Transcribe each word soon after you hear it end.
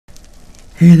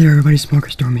Hey there everybody,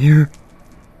 Smorgastorm here,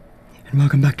 and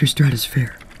welcome back to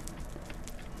Stratosphere.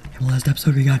 In the last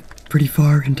episode we got pretty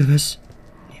far into this,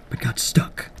 but got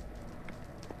stuck.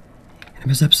 And in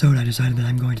this episode I decided that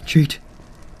I'm going to cheat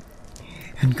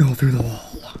and go through the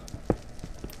wall.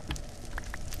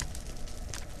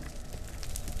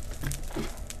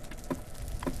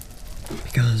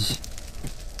 Because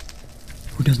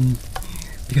who doesn't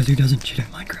cheat at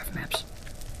Minecraft maps?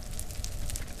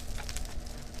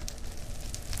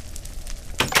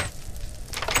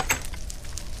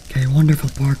 Okay, wonderful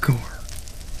parkour.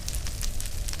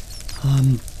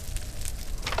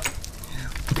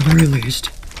 At the very least,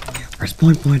 our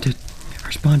spawn point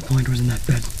was in that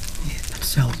bed, that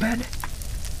cell bed.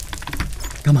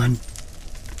 Come on.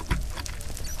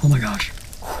 Oh my gosh.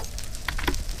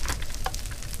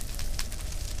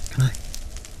 Can I,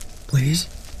 please?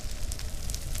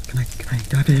 Do I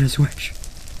have to hit a switch?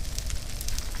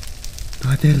 Do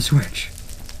I have to hit a switch?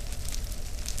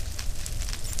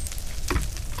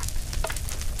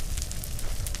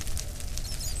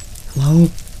 Hello?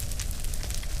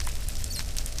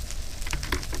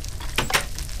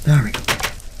 There we go.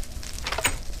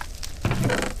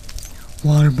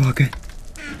 Water bucket.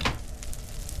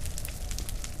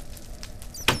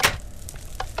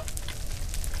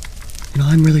 You know,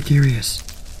 I'm really curious.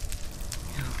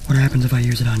 What happens if I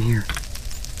use it on here?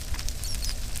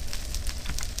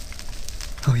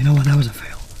 Oh, you know what? That was a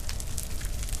fail.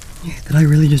 Did I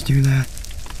really just do that?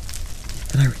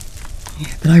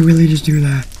 Did I really just do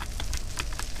that?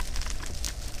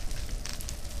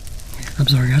 I'm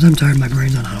sorry guys, I'm tired, my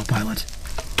brain's on autopilot.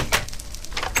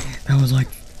 That was like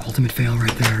ultimate fail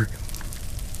right there.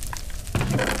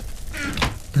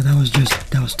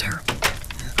 That was terrible.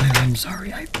 I'm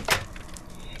sorry, I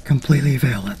completely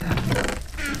failed at that.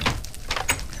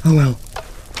 Oh well.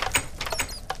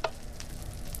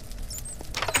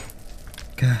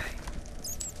 Okay.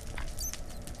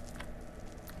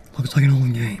 Looks like an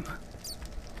old game.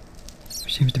 There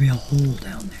seems to be a hole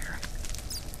down there.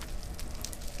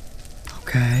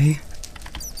 Okay.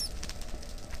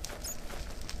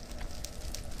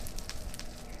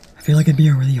 I feel like it'd be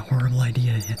a really horrible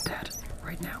idea to hit that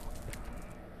right now.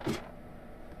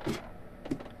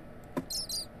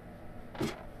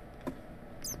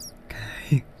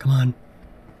 Okay, come on.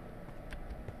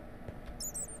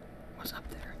 What's up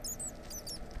there?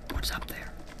 What's up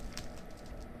there?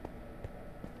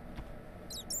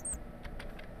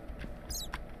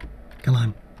 Come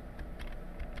on.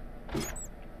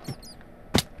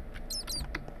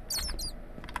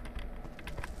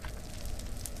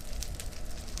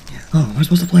 Oh, am I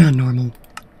supposed to play on normal?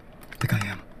 I think I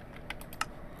am.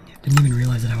 Didn't even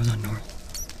realize that I was on normal.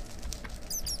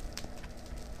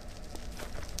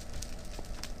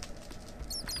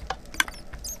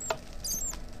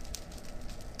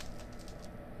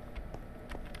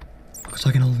 Looks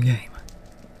like an old game.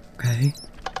 Okay.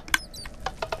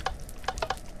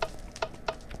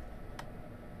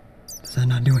 Does that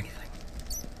not do anything?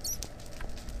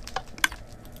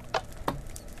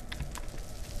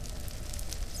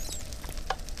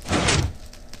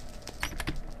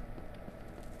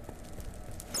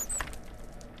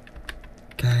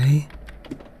 Okay.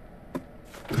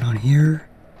 Put on here.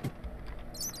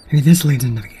 Maybe this leads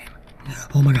into the game.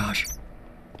 Oh my gosh.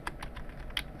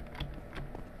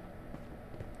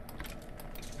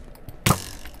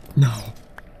 No.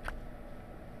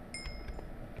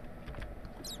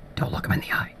 Don't look him in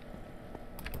the eye.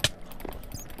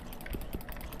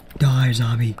 Die,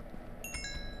 zombie.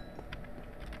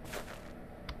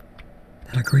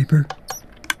 Is that a creeper?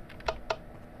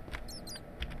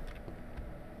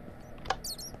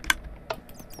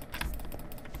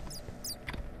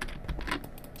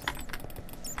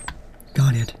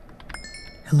 Got it.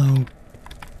 Hello.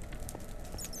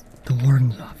 The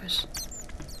warden's office.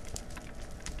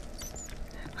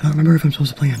 I don't remember if I'm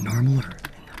supposed to play on normal or...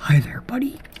 Hi there,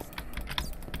 buddy.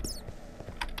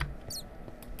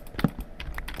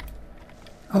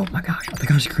 Oh my gosh, I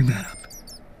think I screwed that up.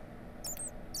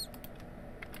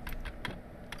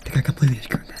 I think I completely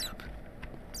screwed that up.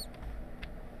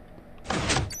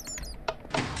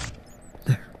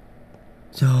 There.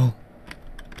 So...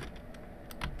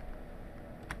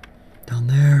 down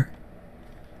there.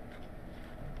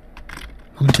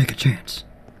 I'm gonna take a chance.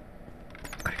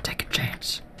 I'm gonna take a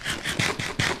chance.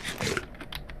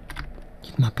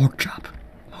 Eat my pork chop.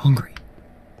 I'm hungry.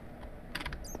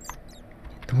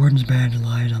 The warden's badge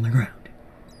lies on the ground.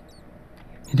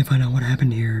 Need to find out what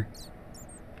happened here.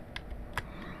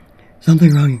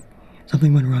 Something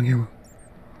went wrong here.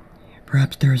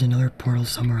 Perhaps there is another portal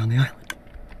somewhere on the island.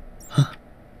 Huh.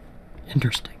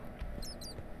 Interesting.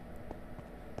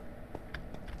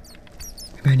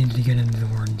 Maybe I need to get into the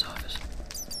warden's office.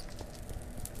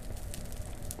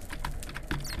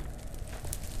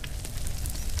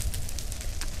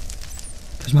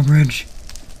 There's my bridge.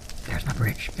 There's my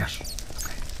bridge. Yes.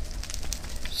 Okay.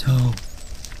 So,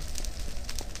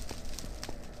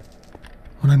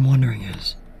 what I'm wondering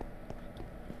is,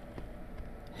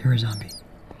 you're a zombie.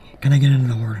 Can I get into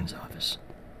the warden's office?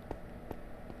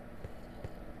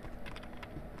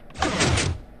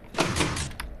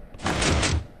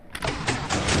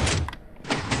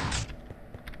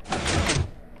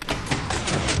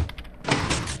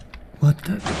 What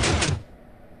the?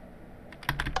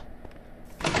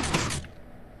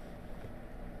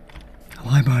 Oh,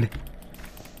 hi, buddy.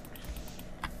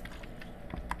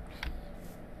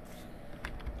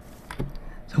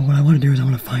 So what I want to do is I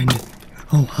want to find...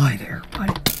 Oh, hi there,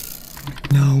 buddy.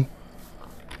 No.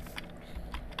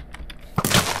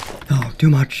 No, too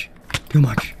much. Too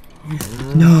much.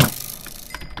 No.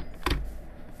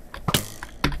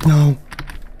 No.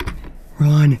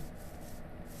 Run.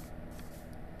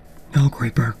 No,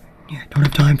 Creeper. Don't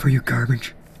have time for your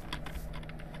garbage.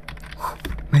 Whew,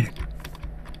 made it.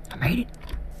 I made it.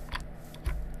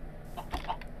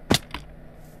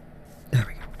 There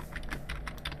we go.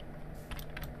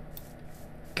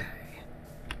 Okay.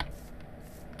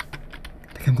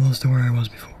 I think I'm close to where I was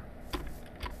before.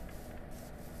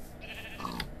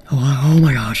 Oh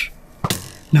my gosh.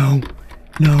 No.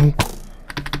 No.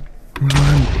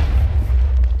 Run.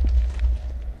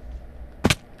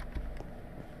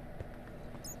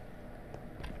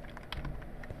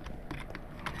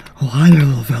 Oh, hi there,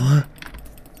 little fella.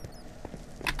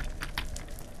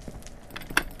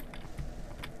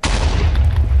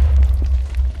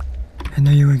 And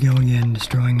there you would go again,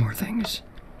 destroying more things.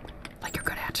 Like you're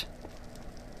good at.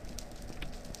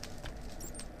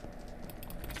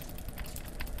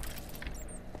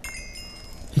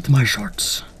 Eat my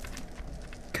shorts.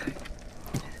 Okay.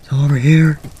 So over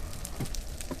here.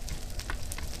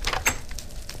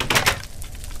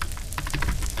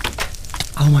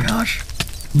 Oh my gosh.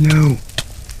 No.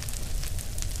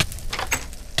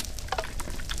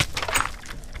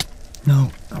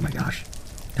 No. Oh my gosh.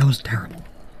 That was terrible.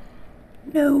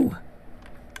 No.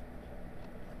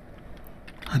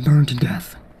 I burned to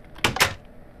death.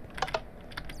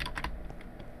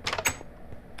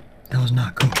 That was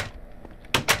not cool.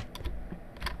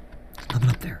 Nothing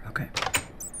up there. Okay.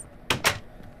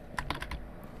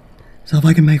 So if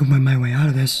I can make my way out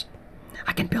of this,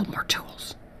 I can build more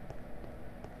tools.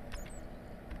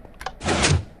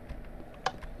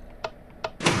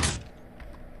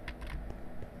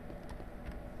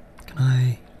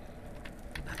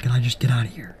 Can I just get out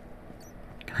of here?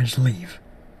 Can I just leave?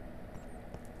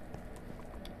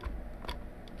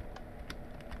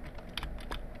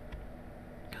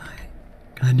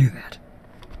 Can I do that?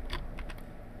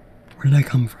 Where did I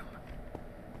come from?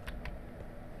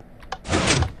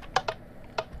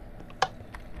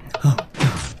 Oh, duh.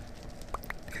 I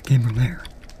think I came from there.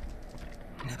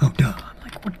 Oh, duh. I'm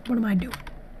like, what am I doing?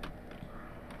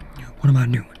 What am I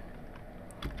doing?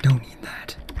 Don't need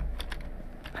that.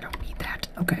 I don't need that.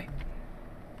 Okay.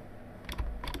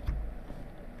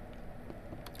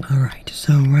 Alright,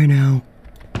 so right now,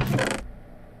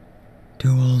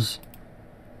 tools.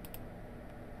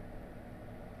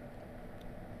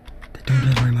 They don't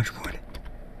have very much wood.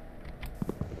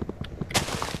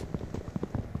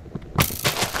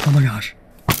 Oh my gosh.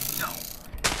 No.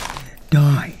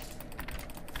 Die.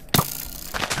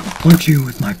 I will punch you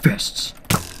with my fists.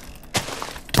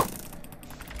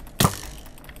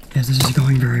 Yes, this is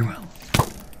going very well.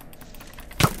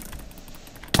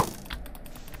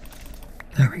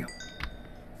 There we go.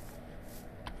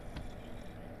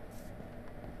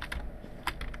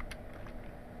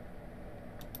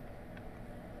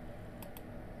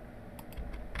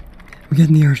 We're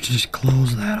getting the urge to just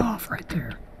close that off right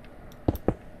there.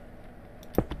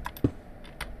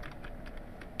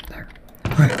 There.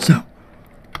 Alright, so.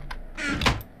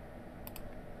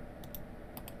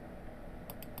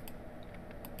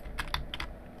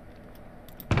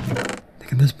 I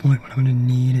think at this point what I'm going to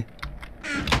need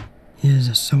is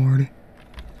a sword.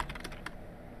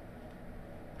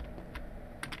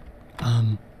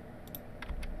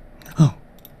 Oh,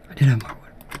 I did have more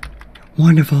wood.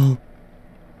 Wonderful.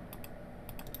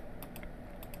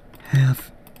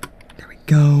 Half. There we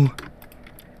go.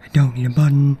 I don't need a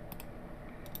button.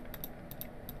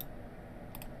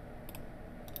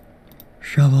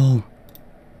 Shovel.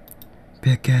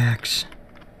 Pickaxe.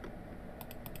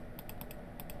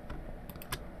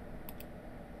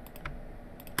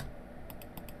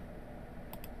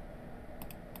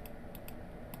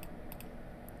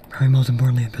 Probably most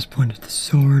importantly at this point is the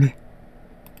sword.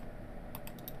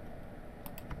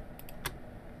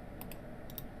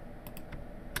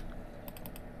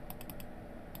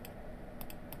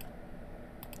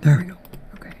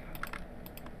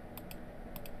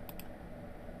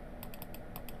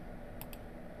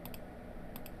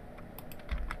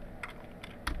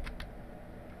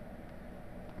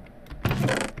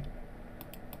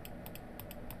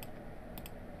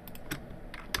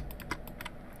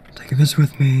 this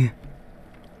with me.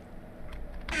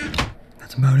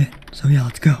 That's about it. So yeah,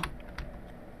 let's go.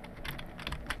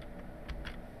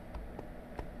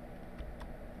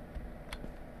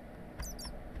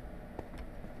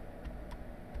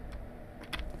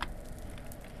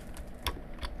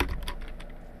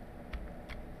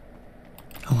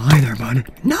 Oh, hi there,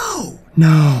 bud. No!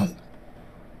 No!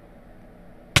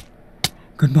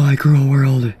 Goodbye, cruel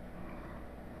world.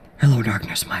 Hello,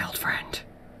 darkness, my old friend.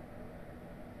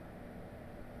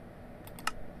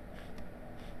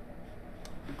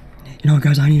 You know what,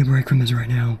 guys? I need a break from this right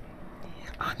now.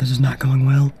 This is not going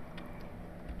well.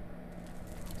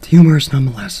 It's humorous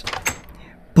nonetheless.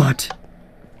 But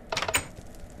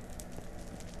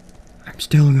I'm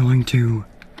still gonna end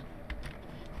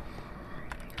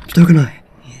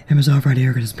this off right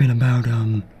here because it's been about,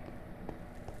 I'm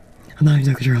not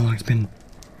exactly sure how long it's been.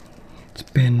 It's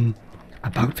been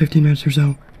about 15 minutes or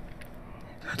so.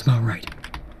 That's about right.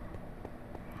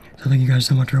 So thank you guys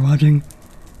so much for watching.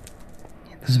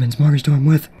 This has been Smorgastorm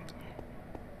with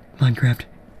Minecraft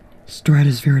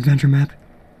Stratosphere Adventure Map.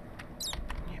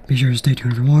 Be sure to stay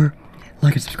tuned for more.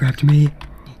 Like and subscribe to me.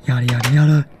 Yada yada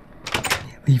yada.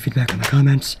 Leave feedback in the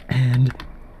comments and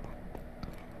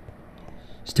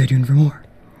stay tuned for more.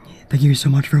 Thank you so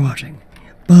much for watching.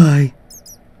 Bye!